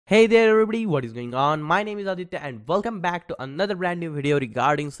Hey there everybody, what is going on? My name is Aditya and welcome back to another brand new video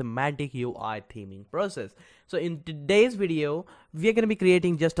regarding semantic UI theming process. So in today's video, we are going to be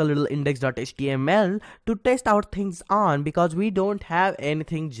creating just a little index.html to test out things on because we don't have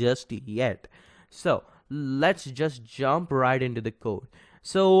anything just yet. So let's just jump right into the code.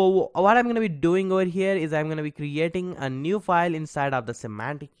 So what I'm going to be doing over here is I'm going to be creating a new file inside of the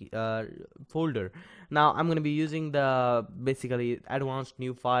semantic folder. Now I'm going to be using the basically advanced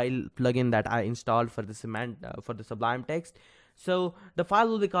new file plugin that I installed for the for the Sublime text. So the file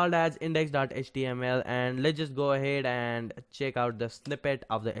will be called as index.html, and let's just go ahead and check out the snippet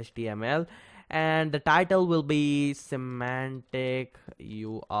of the HTML, and the title will be semantic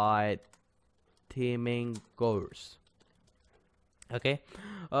UI theming course. Okay,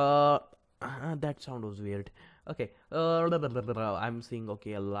 that sound was weird. Okay, I'm seeing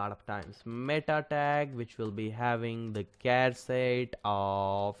okay a lot of times meta tag, which will be having the char set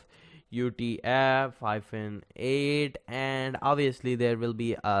of UTF-8, and obviously there will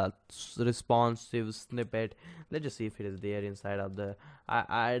be a responsive snippet. Let's just see if it is there inside of the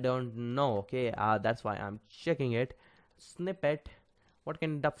I don't know. Okay, that's why I'm checking it. Snippet, what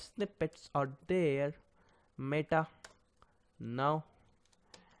kind of snippets are there? Meta, no.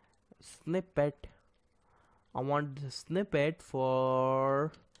 Snippet, I want the snippet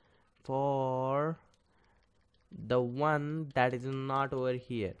for the one that is not over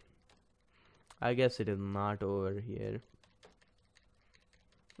here. I guess it is not over here.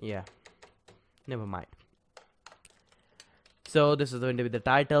 Yeah, never mind. So this is going to be the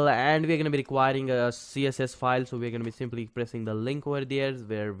title, and we're going to be requiring a CSS file. So we're going to be simply pressing the link over there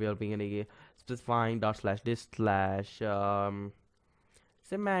where we'll be going to be specifying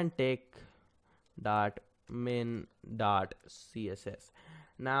 /this/semantic.min.css.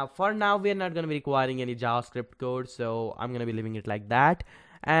 Now for now we're not going to be requiring any JavaScript code, so I'm going to be leaving it like that,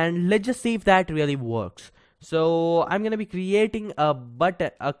 and let's just see if that really works. So I'm going to be creating a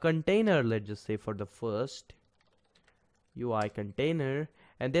container, let's just say, for the first UI container,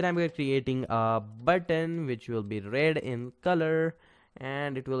 and then I'm going to be creating a button which will be red in color,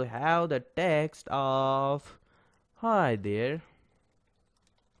 and it will have the text of hi there.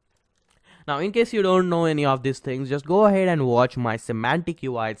 Now in case you don't know any of these things, just go ahead and watch my semantic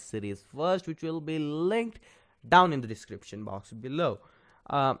UI series first, which will be linked down in the description box below.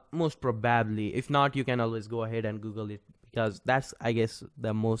 Most probably, if not, you can always go ahead and Google it, because that's, I guess,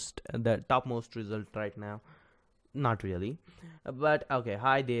 the topmost result right now. Not really, but okay,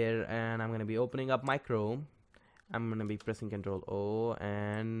 hi there, and I'm gonna be opening up my Chrome. I'm gonna be pressing Control O,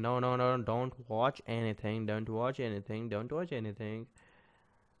 and no, don't watch anything, don't watch anything.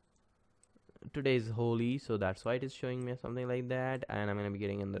 Today is holy, so that's why it is showing me something like that, and I'm gonna be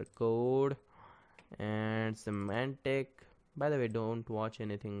getting in the code and semantic. By the way, don't watch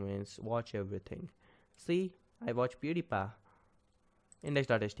anything means watch everything. See, I watch PewDiePie.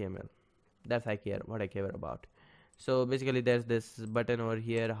 Index.html, that's what I care about. So basically there's this button over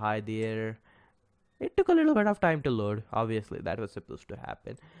here, hi there. It took a little bit of time to load. Obviously that was supposed to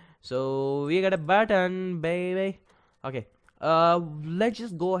happen. So we got a button, baby. Okay, let's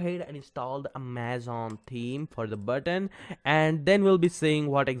just go ahead and install the Amazon theme for the button, and then we'll be seeing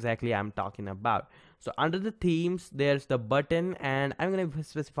what exactly I'm talking about. So under the themes, there's the button, and I'm gonna be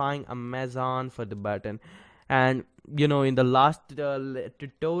specifying Amazon for the button. And you know, in the last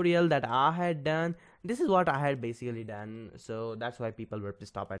tutorial that I had done, this is what I had basically done, so that's why people were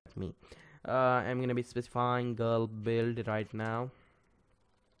pissed off at me. I'm gonna be specifying girl build right now.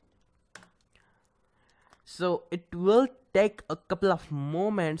 So it will take a couple of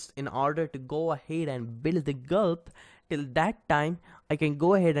moments in order to go ahead and build the gulp. Till that time, I can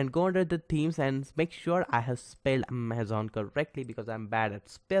go ahead and go under the themes and make sure I have spelled Amazon correctly, because I'm bad at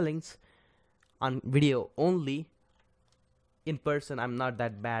spellings on video only. In person, I'm not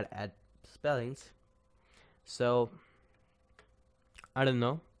that bad at spellings. So I don't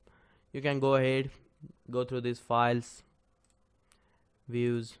know, you can go ahead, go through these files,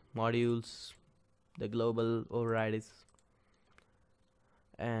 views, modules, the global overrides,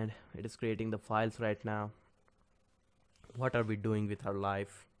 and it is creating the files right now. What are we doing with our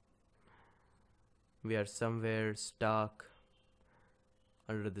life? We are somewhere stuck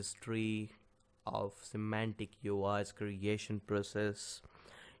under this tree of semantic UI's creation process.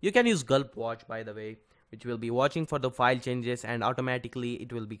 You can use gulp watch, by the way, which will be watching for the file changes, and automatically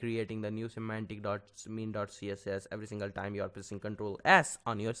it will be creating the new semantic.min.css every single time you are pressing Control S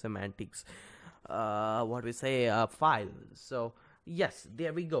on your semantics file. So yes,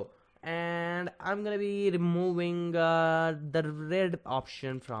 there we go. And I'm gonna be removing the red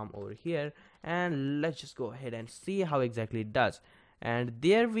option from over here, and let's just go ahead and see how exactly it does. and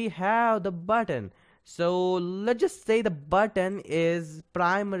there we have the button. So let's just say the button is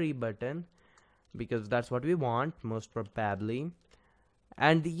primary button because that's what we want most probably.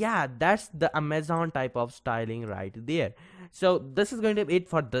 And yeah, that's the Amazon type of styling right there. So this is going to be it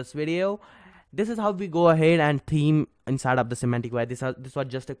for this video. This is how we go ahead and theme inside of the semantic UI. This was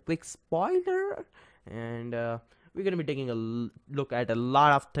just a quick spoiler, and we're gonna be taking a look at a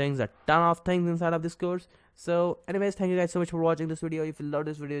lot of things, a ton of things inside of this course. So anyways, thank you guys so much for watching this video. If you love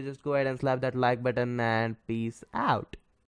this video, just go ahead and slap that like button, and peace out.